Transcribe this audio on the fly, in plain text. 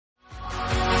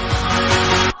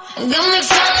Hello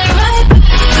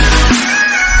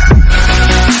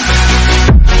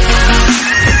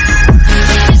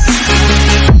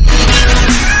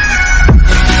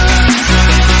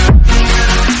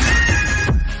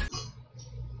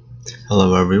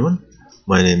everyone,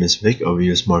 my name is Vic of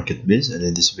US Market Biz, and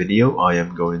in this video I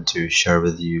am going to share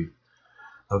with you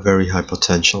a very high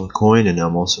potential coin, and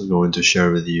I'm also going to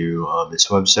share with you its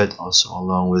website. Also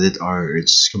along with it are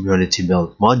its community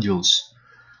built modules,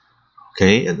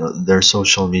 okay, and their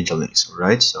social media links.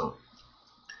 Alright, so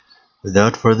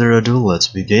without further ado, let's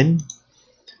begin.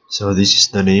 So this is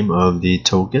the name of the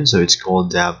token, so it's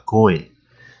called DAV coin.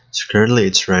 So currently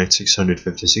it's ranked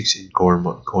 656 in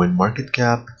coin market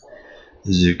cap.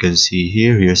 As you can see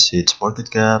here, here's its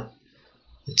market cap,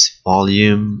 its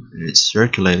volume, its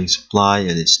circulating supply,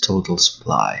 and its total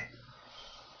supply.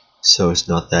 So it's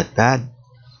not that bad.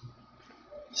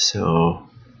 So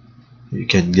you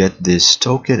can get this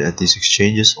token at these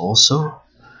exchanges also.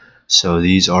 So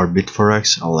these are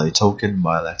Bit4x, LA token,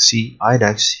 ByLaxC,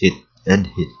 IDEX, HIT, and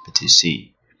HIT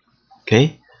BTC.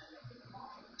 Okay,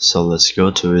 so let's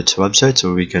go to its website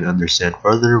so we can understand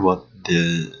further what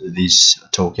this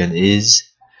token is.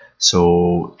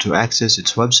 So to access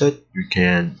its website, you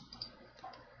can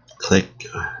click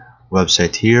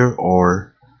website here,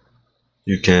 or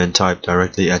you can type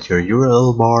directly at your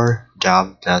URL bar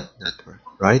DAV.network,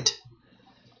 right?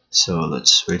 So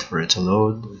let's wait for it to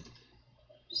load.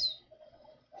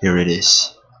 Here it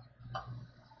is.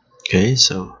 Okay,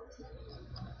 so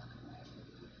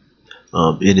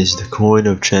it is the coin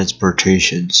of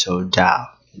transportation, so DAV.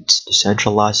 It's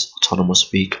decentralized autonomous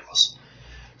vehicles.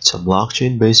 It's a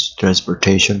blockchain-based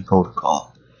transportation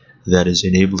protocol that is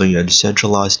enabling a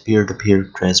decentralized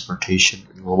peer-to-peer transportation,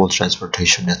 global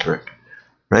transportation network,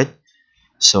 right?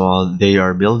 So they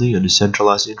are building a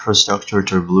decentralized infrastructure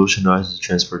to revolutionize the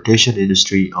transportation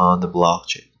industry on the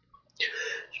blockchain.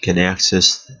 You can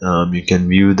access, you can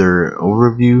view their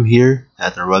overview here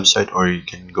at their website, or you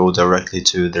can go directly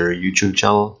to their YouTube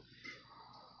channel,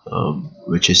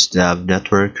 which is DAV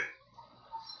Network,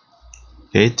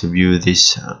 okay, to view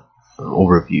this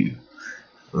overview.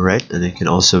 Alright, and you can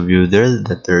also view there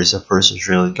that there is a first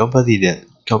Australian company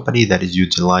that is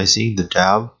utilizing the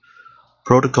DAV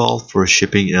protocol for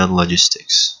shipping and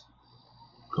logistics.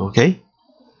 Okay,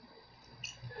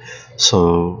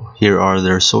 so here are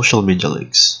their social media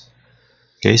links.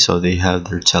 Okay, so they have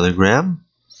their Telegram,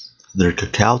 their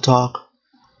KakaoTalk,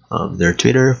 their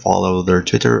Twitter. Follow their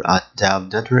Twitter at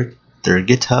DAV Network, their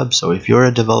GitHub. So if you're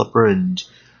a developer and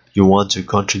you want to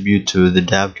contribute to the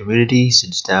DAV community,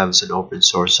 since DAV is an open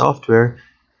source software,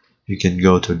 you can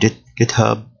go to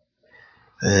GitHub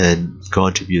and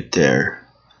contribute there.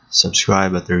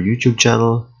 Subscribe at their YouTube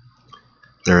channel,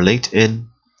 their LinkedIn,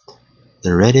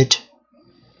 their Reddit,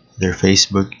 their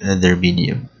Facebook, and their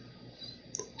Medium.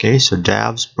 Okay, so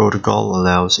DAV's protocol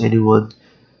allows anyone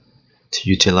to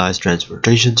utilize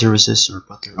transportation services or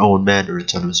put their own manned or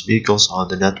autonomous vehicles on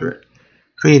the network,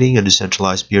 creating a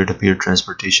decentralized peer-to-peer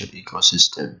transportation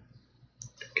ecosystem.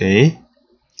 Okay,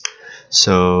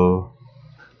 so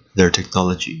their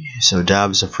technology. So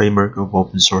DAV is a framework of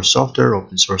open source software,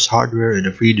 open source hardware, and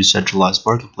a free decentralized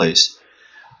marketplace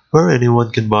where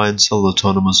anyone can buy and sell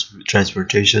autonomous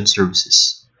transportation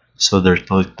services. So their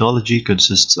technology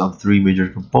consists of three major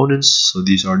components. So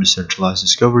these are decentralized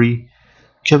discovery,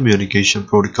 communication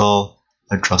protocol,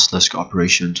 and trustless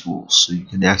cooperation tools. So you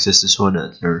can access this one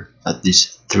at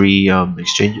these three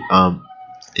exchange.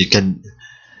 You can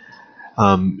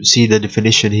see the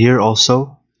definition here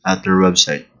also at their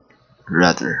website,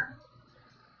 rather.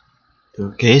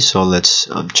 Okay, so let's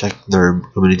check their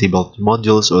community built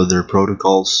modules or their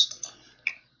protocols.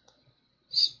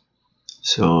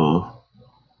 So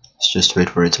let's just wait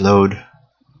for it to load.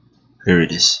 Here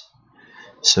it is.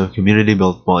 So community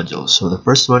built modules. So the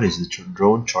first one is the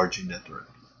drone charging network.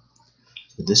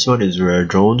 So this one is where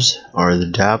drones are the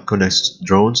DAV connects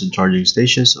drones and charging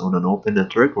stations on an open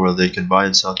network where they can buy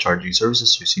and sell charging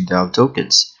services using DAV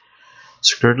tokens.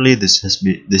 So currently this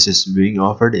is being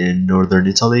offered in northern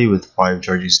Italy with 5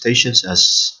 charging stations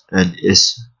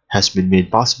has been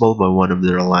made possible by one of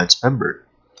their alliance members.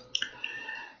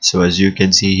 So as you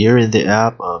can see here in the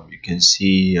app, you can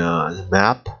see the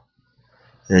map,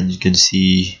 and you can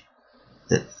see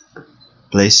the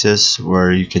places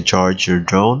where you can charge your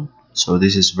drone. So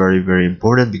this is very, very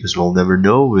important because we'll never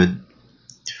know when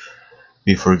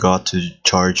we forgot to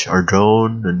charge our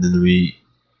drone and then we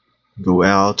go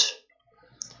out.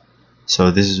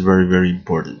 So this is very, very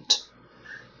important.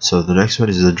 So the next one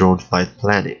is the drone flight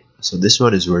planning. So this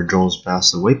one is where drones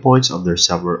pass the waypoints of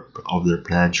their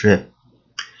planned trip,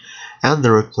 and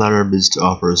the route planner means to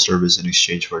offer a service in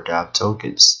exchange for DAV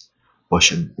tokens.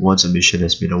 Once a mission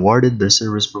has been awarded, the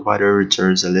service provider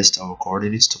returns a list of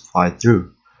coordinates to fly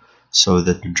through, so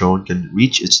that the drone can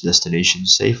reach its destination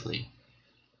safely.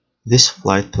 This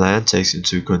flight plan takes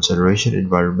into consideration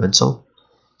environmental,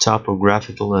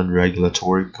 topographical, and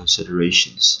regulatory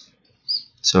considerations.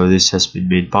 So this has been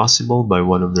made possible by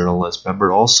one of their alliance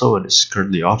members also, and is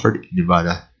currently offered in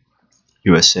Nevada,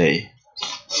 USA.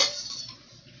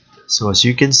 So as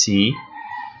you can see,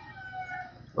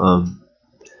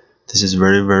 this is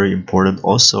very important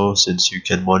also, since you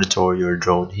can monitor your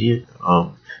drone here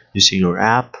using your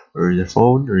app or your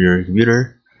phone or your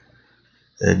computer,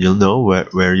 and you'll know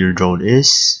where your drone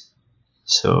is.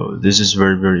 So this is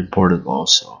very important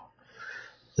also.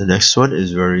 The next one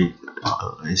is very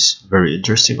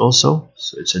interesting also.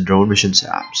 So it's a drone missions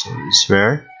app. So it's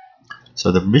where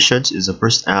the missions is the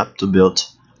first app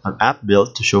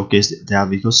built to showcase the DAV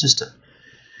ecosystem.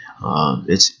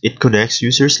 It connects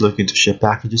users looking to ship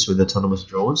packages with autonomous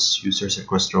drones, users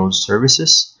request drone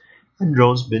services, and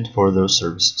drones bid for those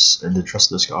services. And the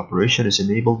trustless cooperation is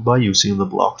enabled by using the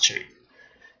blockchain.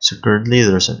 So currently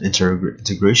there's an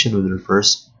integration with our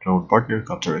first drone partner,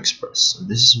 Qatar Express. So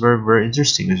this is very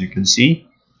interesting. As you can see,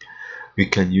 we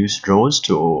can use drones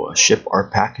to ship our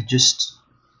packages.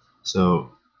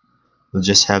 So we'll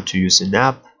just have to use an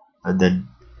app, and then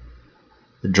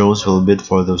the drones will bid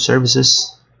for those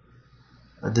services,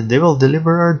 and then they will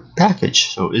deliver our package.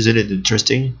 So isn't it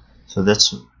interesting? So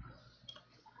that's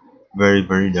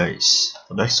very nice.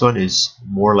 The next one is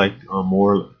more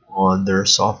on their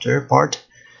software part.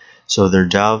 So their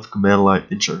DAV command line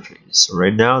interface. So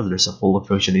right now there's a fully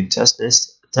functioning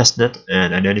testnet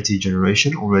and identity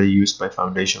generation already used by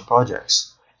foundation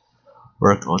projects.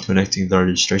 Work on connecting the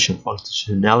registration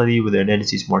functionality with the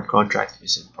identity smart contract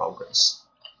is in progress.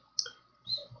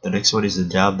 The next one is the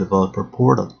DAV developer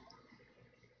portal.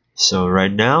 So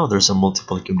right now there's a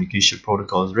multiple communication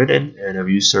protocols written, and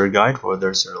a user guide for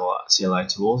their CLI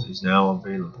tools is now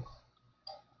available.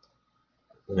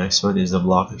 The next one is the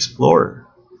Block Explorer.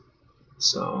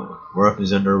 So work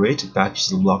is underway to package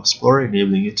the Block Explorer,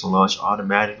 enabling it to launch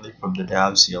automatically from the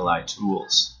DAV CLI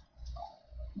tools.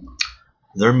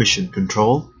 Their mission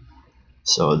control.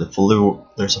 So they're fully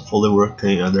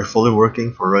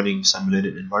working for running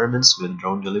simulated environments with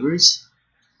drone deliveries,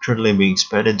 currently being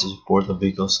expanded to support the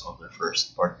vehicles of their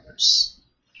first partners.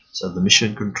 So the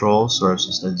mission control serves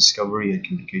as the discovery and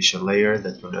communication layer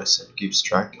that connects and keeps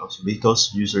track of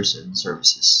vehicles, users, and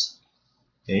services.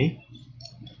 Okay.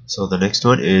 So the next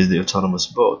one is the autonomous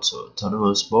boat. So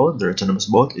their autonomous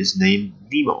boat is named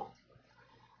Nemo.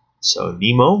 So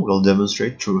Nemo will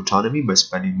demonstrate true autonomy by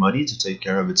spending money to take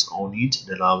care of its own needs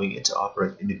and allowing it to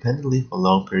operate independently for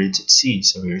long periods at sea.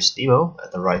 So here's Nemo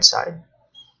at the right side.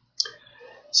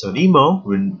 So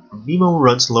when Nemo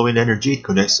runs low in energy, it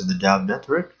connects to the DAV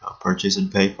network, purchase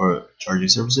and pay for charging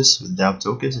services with DAV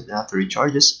tokens, and after it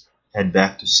charges, head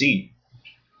back to sea.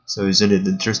 So isn't it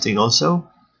interesting also?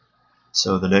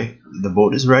 So the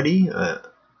boat is ready.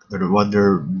 What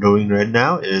they're doing right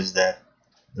now is that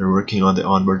they're working on the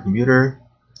onboard computer,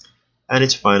 and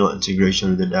its final integration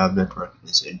with the DAV network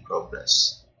is in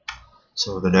progress.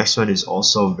 So the next one is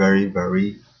also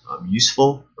very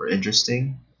useful or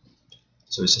interesting.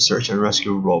 So it's a search and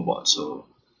rescue robot. So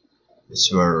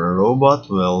it's where a robot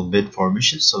will bid for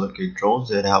missions to locate drones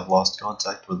that have lost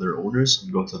contact with their owners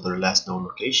and go to their last known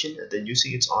location, and then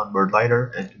using its onboard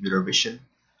lidar and computer vision,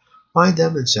 find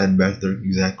them and send back their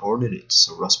exact coordinates.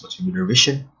 So Rosbot computer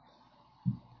vision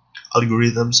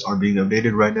algorithms are being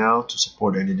updated right now to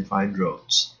support identifying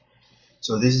drones.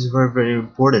 So this is very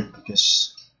important,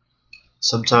 because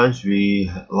sometimes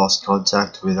we lost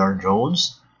contact with our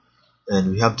drones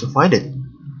and we have to find it.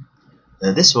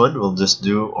 And this one will just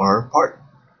do our part.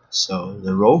 So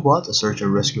the robot, a search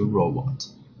and rescue robot.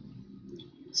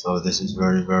 So this is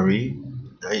very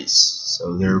nice.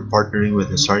 So they're partnering with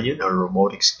Asarian, a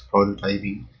robotics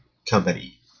prototyping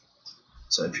company.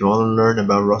 So if you want to learn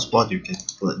about Rosbot, you can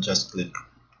just click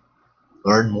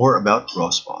learn more about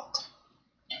Rosbot.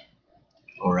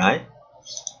 Alright.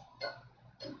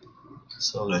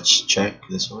 So let's check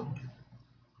this one.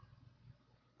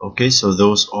 Okay, so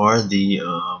those are the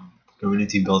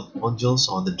community built modules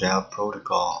on the DAV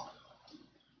protocol.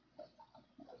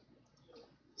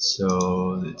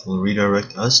 So it will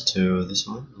redirect us to this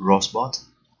one, Rosbot.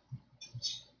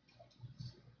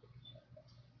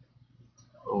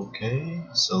 Okay,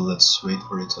 so let's wait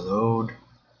for it to load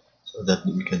so that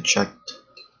we can check.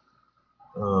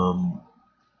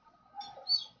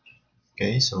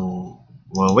 Okay, so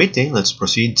while waiting, let's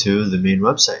proceed to the main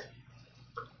website.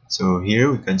 So here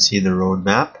we can see the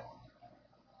roadmap.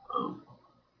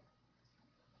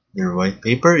 Their white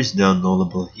paper is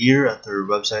downloadable here at their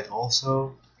website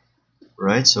also,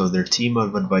 right? So their team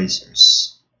of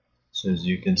advisors. So as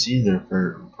you can see, they're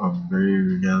from very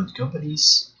renowned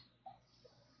companies.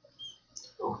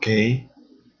 Okay,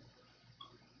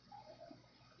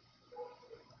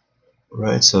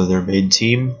 right. So their main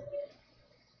team,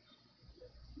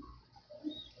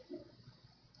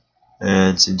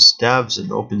 and since DAV is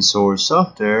an open source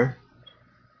software,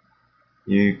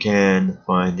 you can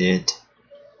find it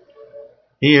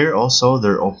here. Also,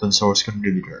 they're open source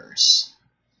contributors.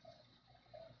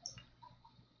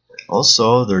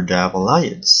 Also, their DAV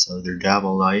Alliance. So their DAV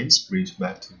Alliance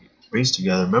brings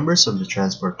together members of the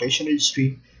transportation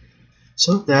industry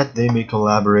so that they may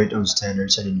collaborate on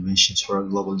standards and innovations for a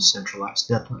global decentralized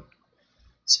network.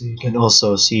 So you can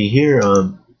also see here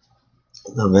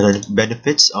the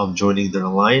benefits of joining their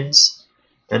alliance,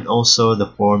 and also the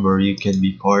form where you can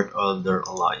be part of their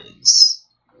alliance.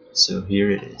 So here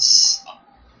it is,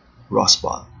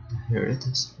 ROSBOT. Here it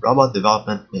is, Robot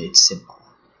Development Made Simple.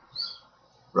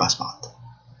 ROSBOT.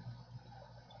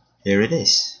 Here it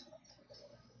is.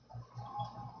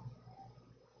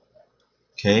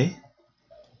 Okay.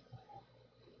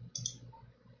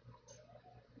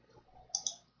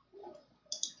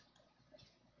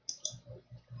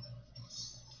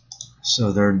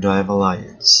 So their DAV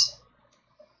Alliance.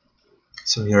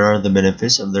 So here are the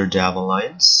benefits of their DAV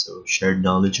Alliance. So shared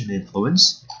knowledge and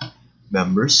influence.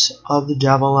 Members of the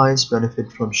DAV Alliance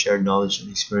benefit from shared knowledge and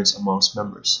experience amongst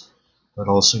members, but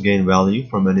also gain value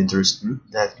from an interest group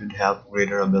that could have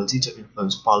greater ability to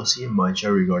influence policy and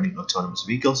mindshare regarding autonomous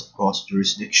vehicles across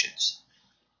jurisdictions.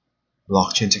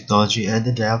 Blockchain technology and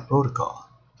the DAV protocol.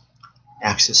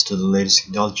 Access to the latest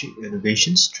technology,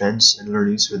 innovations, trends, and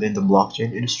learnings within the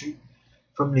blockchain industry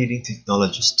from leading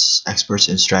technologists, experts,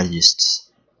 and strategists.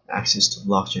 Access to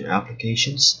blockchain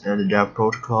applications and the DAV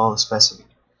protocol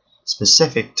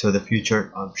specific to the future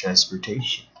of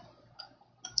transportation.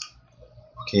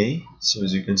 Okay, so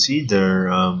as you can see, their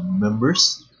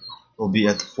members will be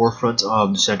at the forefront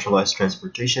of decentralized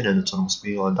transportation and autonomous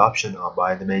vehicle adoption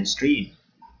by the mainstream.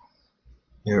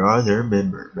 Here are their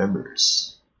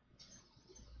members.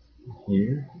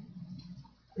 Here,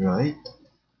 right?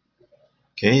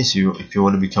 Okay, so if you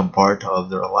want to become part of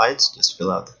their alliance, just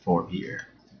fill out the form here.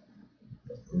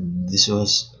 This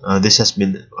was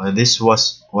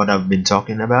what I've been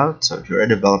talking about. So if you're a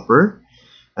developer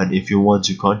and if you want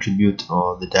to contribute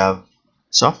on the DAV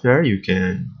software, you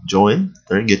can join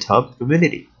their GitHub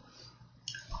community.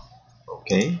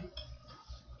 Okay,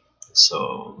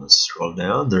 so let's scroll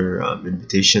down. Their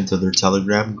invitation to their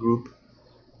Telegram group,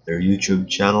 their YouTube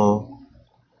channel,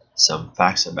 some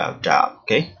facts about DAV.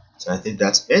 Okay, so I think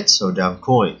that's it. So DAV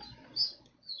coin.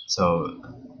 So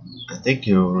I think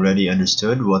you already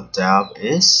understood what DAV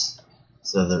is.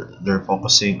 So they're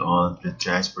focusing on the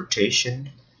transportation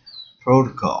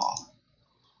protocol.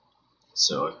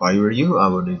 So if I were you, I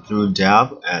would include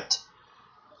DAV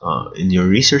in your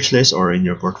research list or in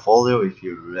your portfolio if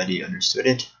you already understood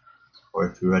it or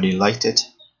if you already liked it.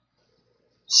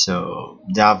 So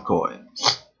DAV coin.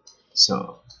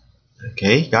 So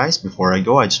okay guys, before I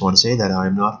go, I just want to say that I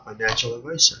am not a financial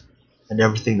advisor, and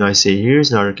everything I say here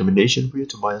is not a recommendation for you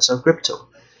to buy and sell crypto.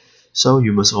 So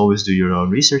you must always do your own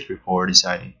research before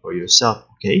deciding for yourself.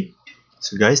 Okay,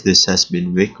 so guys, this has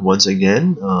been Vic once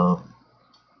again.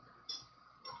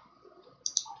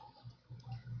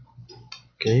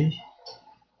 Okay,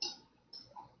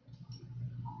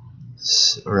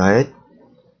 right.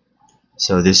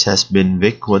 So this has been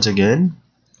Vic once again,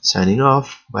 signing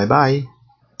off. Bye bye.